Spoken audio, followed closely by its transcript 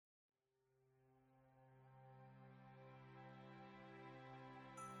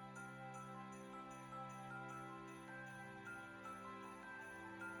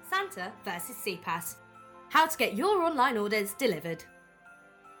Santa versus CPAS. How to get your online orders delivered.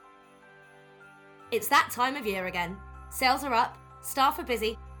 It's that time of year again. Sales are up, staff are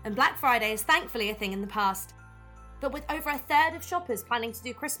busy, and Black Friday is thankfully a thing in the past. But with over a third of shoppers planning to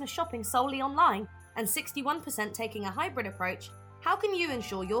do Christmas shopping solely online and 61% taking a hybrid approach, how can you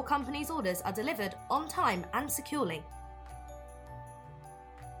ensure your company's orders are delivered on time and securely?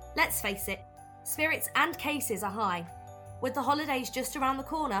 Let's face it, spirits and cases are high. With the holidays just around the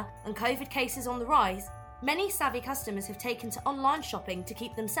corner and COVID cases on the rise, many savvy customers have taken to online shopping to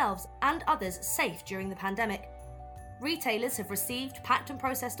keep themselves and others safe during the pandemic. Retailers have received, packed and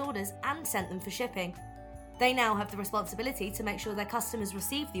processed orders and sent them for shipping. They now have the responsibility to make sure their customers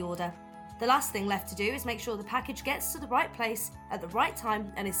receive the order. The last thing left to do is make sure the package gets to the right place at the right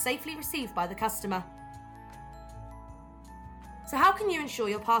time and is safely received by the customer. So how can you ensure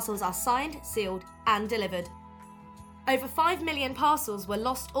your parcels are signed, sealed and delivered? Over 5 million parcels were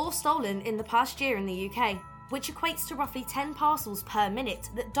lost or stolen in the past year in the UK, which equates to roughly 10 parcels per minute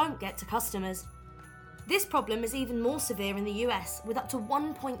that don't get to customers. This problem is even more severe in the US, with up to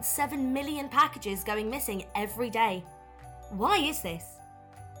 1.7 million packages going missing every day. Why is this?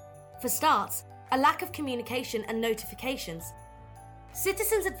 For starts, a lack of communication and notifications.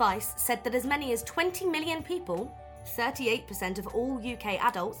 Citizens Advice said that as many as 20 million people, 38% of all UK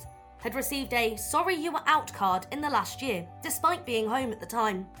adults, had received a "sorry you were out" card in the last year, despite being home at the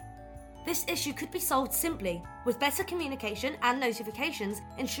time. This issue could be solved simply, with better communication and notifications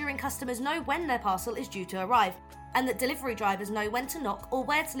ensuring customers know when their parcel is due to arrive, and that delivery drivers know when to knock or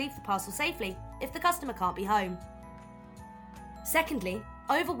where to leave the parcel safely if the customer can't be home. Secondly,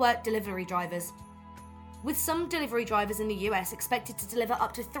 overworked delivery drivers. With some delivery drivers in the US expected to deliver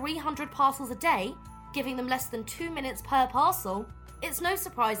up to 300 parcels a day, giving them less than 2 minutes per parcel, it's no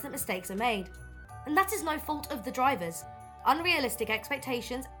surprise that mistakes are made. And that is no fault of the drivers. Unrealistic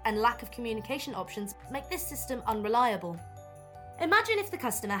expectations and lack of communication options make this system unreliable. Imagine if the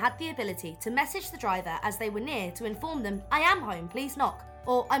customer had the ability to message the driver as they were near to inform them, "I am home, please knock,"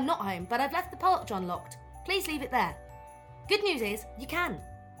 or "I'm not home, but I've left the porch unlocked. Please leave it there." Good news is, you can.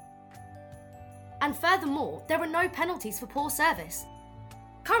 And furthermore, there are no penalties for poor service.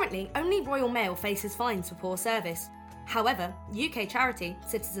 Currently, only Royal Mail faces fines for poor service. However, UK charity,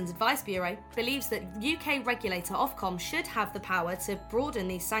 Citizens Advice Bureau, believes that UK regulator Ofcom should have the power to broaden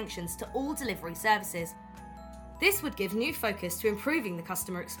these sanctions to all delivery services. This would give new focus to improving the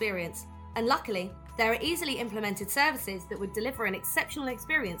customer experience, and luckily, there are easily implemented services that would deliver an exceptional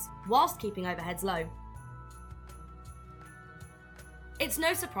experience whilst keeping overheads low. It's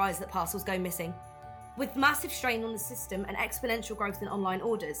no surprise that parcels go missing, with massive strain on the system and exponential growth in online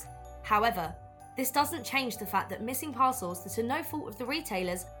orders. However, this doesn't change the fact that missing parcels that are no fault of the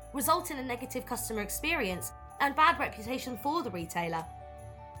retailers result in a negative customer experience and bad reputation for the retailer.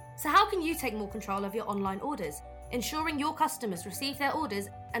 So how can you take more control of your online orders, ensuring your customers receive their orders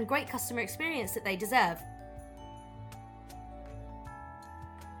and great customer experience that they deserve?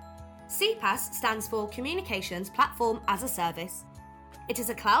 CPaaS stands for Communications Platform as a Service. It is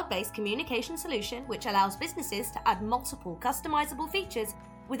a cloud-based communication solution which allows businesses to add multiple customizable features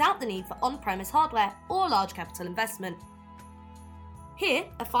without the need for on-premise hardware or large capital investment. Here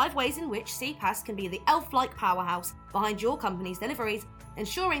are 5 ways in which CPaaS can be the elf-like powerhouse behind your company's deliveries,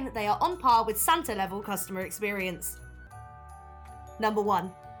 ensuring that they are on par with Santa-level customer experience. Number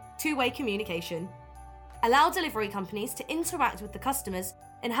 1. Two-way communication. Allow delivery companies to interact with the customers,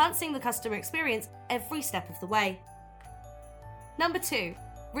 enhancing the customer experience every step of the way. Number 2.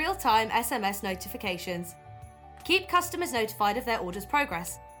 Real-time SMS notifications. Keep customers notified of their order's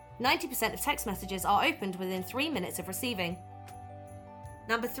progress. 90% of text messages are opened within 3 minutes of receiving.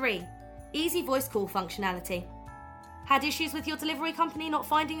 Number 3. Easy voice call functionality. Had issues with your delivery company not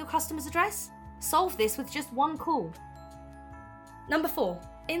finding your customer's address? Solve this with just one call. Number 4.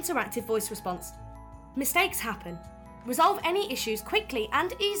 Interactive voice response. Mistakes happen. Resolve any issues quickly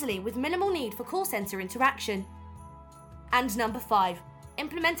and easily with minimal need for call centre interaction. And number 5.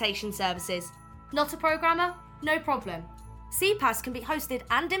 Implementation services. Not a programmer? No problem. CPaaS can be hosted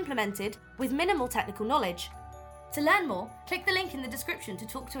and implemented with minimal technical knowledge. To learn more, click the link in the description to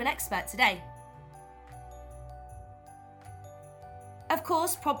talk to an expert today. Of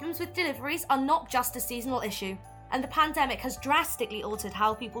course, problems with deliveries are not just a seasonal issue, and the pandemic has drastically altered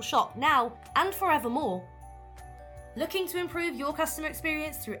how people shop now and forevermore. Looking to improve your customer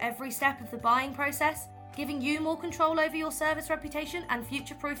experience through every step of the buying process, giving you more control over your service reputation and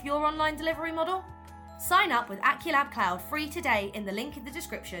future-proof your online delivery model? Sign up with Aculab Cloud free today in the link in the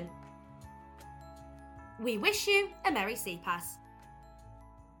description. We wish you a Merry CPaaS.